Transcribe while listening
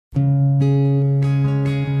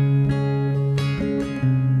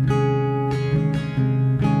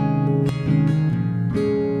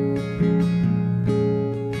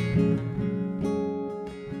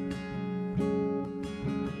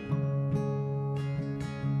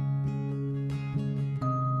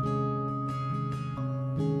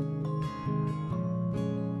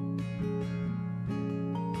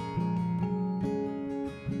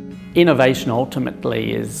Innovation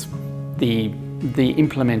ultimately is the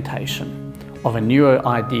implementation of a new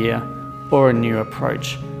idea or a new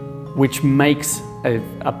approach which makes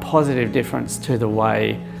a positive difference to the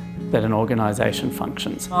way that an organisation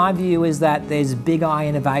functions. My view is that there's big I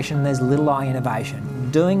innovation, there's little I innovation.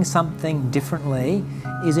 Doing something differently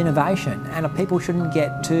is innovation, and people shouldn't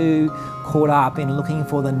get too caught up in looking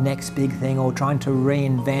for the next big thing or trying to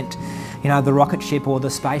reinvent, the rocket ship or the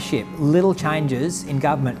spaceship. Little changes in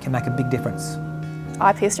government can make a big difference.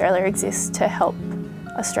 IP Australia exists to help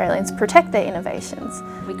Australians protect their innovations.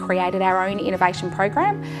 We created our own innovation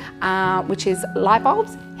program, which is light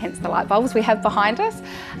bulbs, hence the light bulbs we have behind us.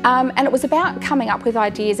 And it was about coming up with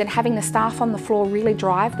ideas and having the staff on the floor really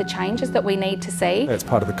drive the changes that we need to see. It's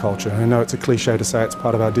part of the culture. I know it's a cliche to say it's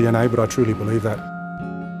part of our DNA, but I truly believe that.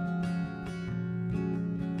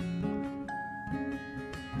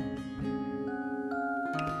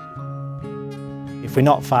 If we're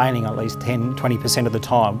not failing at least 10–20% of the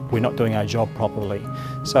time, we're not doing our job properly.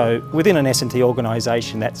 So within an S&T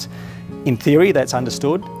organisation, that's, in theory, that's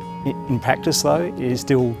understood. In practice though, it is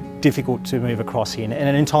still difficult to move across here.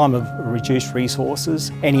 And in time of reduced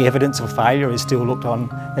resources, any evidence of failure is still looked on,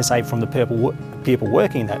 as say, from the people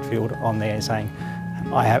working in that field on there saying,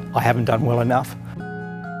 I haven't done well enough.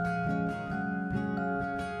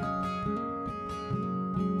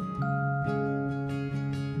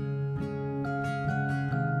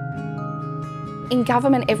 In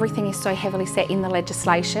government, everything is so heavily set in the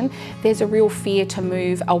legislation. There's a real fear to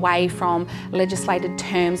move away from legislated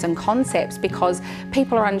terms and concepts because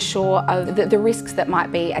people are unsure of the risks that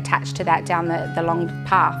might be attached to that down the long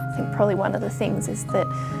path. I think probably one of the things is that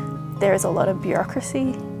there is a lot of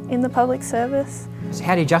bureaucracy in the public service. So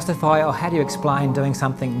how do you justify or how do you explain doing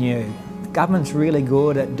something new? Government's really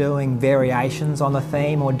good at doing variations on the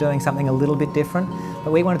theme or doing something a little bit different,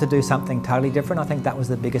 but we wanted to do something totally different. I think that was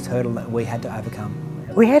the biggest hurdle that we had to overcome.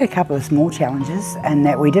 We had a couple of small challenges in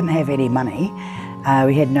that we didn't have any money,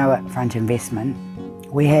 we had no upfront investment,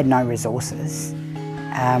 we had no resources,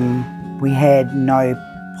 we had no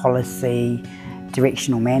policy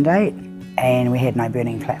directional mandate, and we had no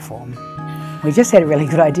burning platform. We just had a really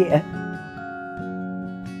good idea.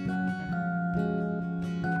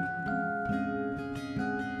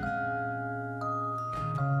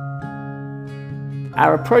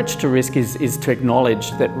 Our approach to risk is to acknowledge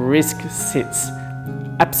that risk sits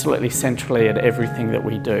absolutely centrally at everything that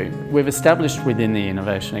we do. We've established within the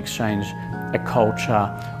Innovation Exchange a culture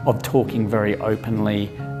of talking very openly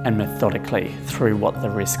and methodically through what the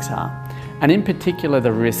risks are. And in particular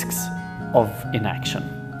the risks of inaction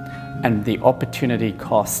and the opportunity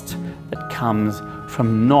cost that comes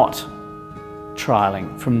from not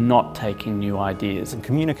trialling, from not taking new ideas. And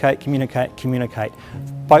communicate,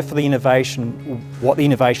 both for the innovation, what the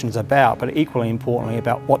innovation is about, but equally importantly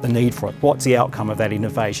about what the need for it, what's the outcome of that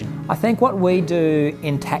innovation. I think what we do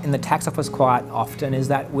in the tax office quite often is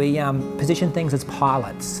that we position things as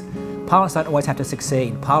pilots. Pilots don't always have to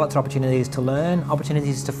succeed. Pilots are opportunities to learn,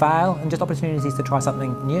 opportunities to fail, and just opportunities to try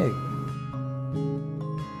something new.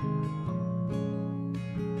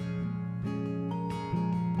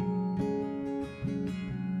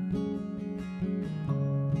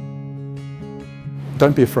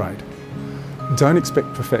 Don't be afraid. Don't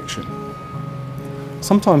expect perfection.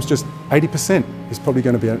 Sometimes just 80% is probably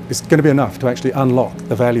going to be enough to actually unlock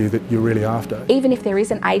the value that you're really after. Even if there is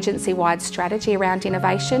an agency-wide strategy around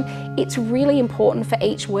innovation, it's really important for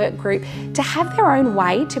each work group to have their own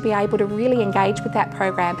way to be able to really engage with that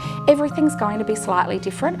program. Everything's going to be slightly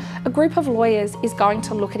different. A group of lawyers is going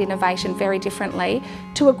to look at innovation very differently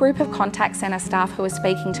to a group of contact centre staff who are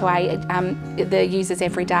speaking to the users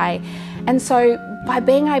every day. And so by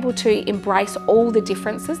being able to embrace all the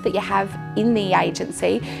differences that you have in the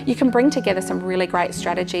agency, you can bring together some really great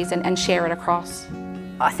strategies and share it across.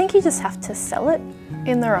 I think you just have to sell it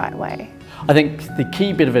in the right way. I think the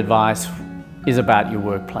key bit of advice is about your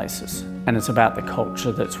workplaces, and it's about the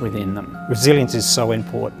culture that's within them. Resilience is so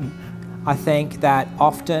important. I think that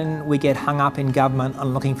often we get hung up in government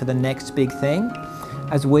on looking for the next big thing.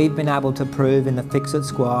 As we've been able to prove in the Fix It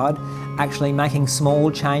Squad, actually making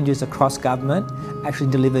small changes across government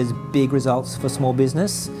actually delivers big results for small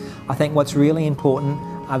business. I think what's really important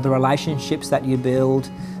are the relationships that you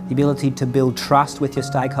build, the ability to build trust with your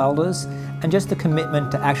stakeholders, and just the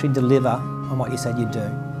commitment to actually deliver on what you said you'd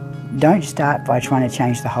do. Don't start by trying to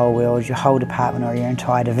change the whole world, your whole department or your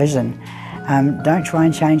entire division. Don't try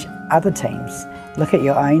and change other teams. Look at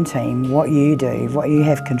your own team, what you do, what you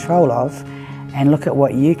have control of, and look at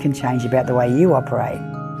what you can change about the way you operate.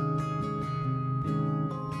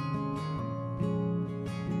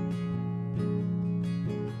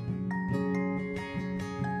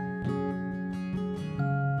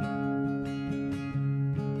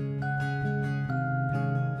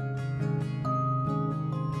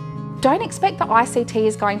 Don't expect that ICT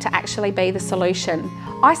is going to actually be the solution.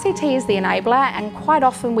 ICT is the enabler, and quite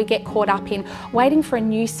often we get caught up in waiting for a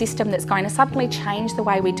new system that's going to suddenly change the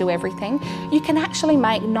way we do everything. You can actually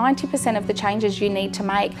make 90% of the changes you need to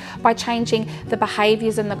make by changing the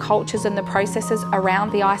behaviours and the cultures and the processes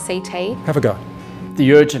around the ICT. Have a go.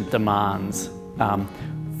 The urgent demands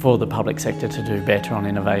for the public sector to do better on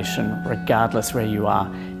innovation, regardless where you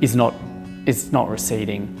are, is not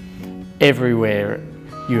receding. Everywhere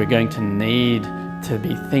you are going to need to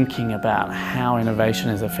be thinking about how innovation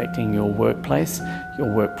is affecting your workplace, your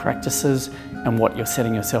work practices, and what you're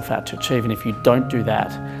setting yourself out to achieve. And if you don't do that,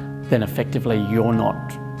 then effectively you're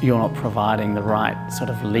not providing the right sort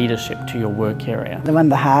of leadership to your work area. One of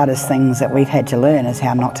the hardest things that we've had to learn is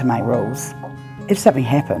how not to make rules. If something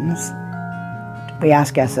happens, we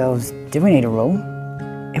ask ourselves, do we need a rule?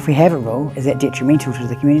 If we have a rule, is that detrimental to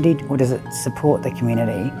the community, or does it support the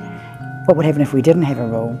community? What would happen if we didn't have a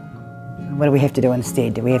rule? What do we have to do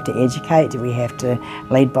instead? Do we have to educate? Do we have to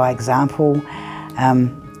lead by example?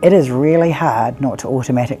 It is really hard not to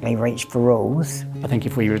automatically reach for rules. I think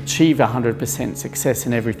if we achieve 100% success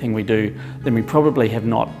in everything we do, then we probably have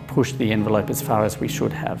not pushed the envelope as far as we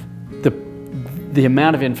should have. The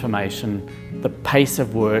amount of information, the pace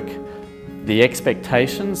of work, the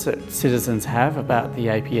expectations that citizens have about the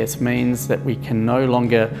APS means that we can no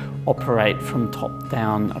longer operate from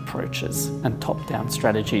top-down approaches and top-down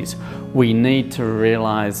strategies. We need to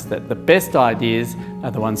realise that the best ideas are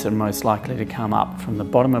the ones that are most likely to come up from the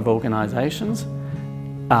bottom of organisations,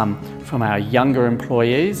 from our younger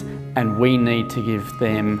employees, and we need to give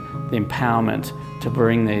them the empowerment to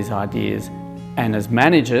bring these ideas, and as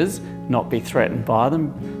managers, not be threatened by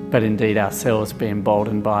them, but indeed ourselves be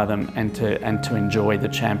emboldened by them, and to enjoy the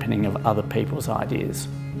championing of other people's ideas.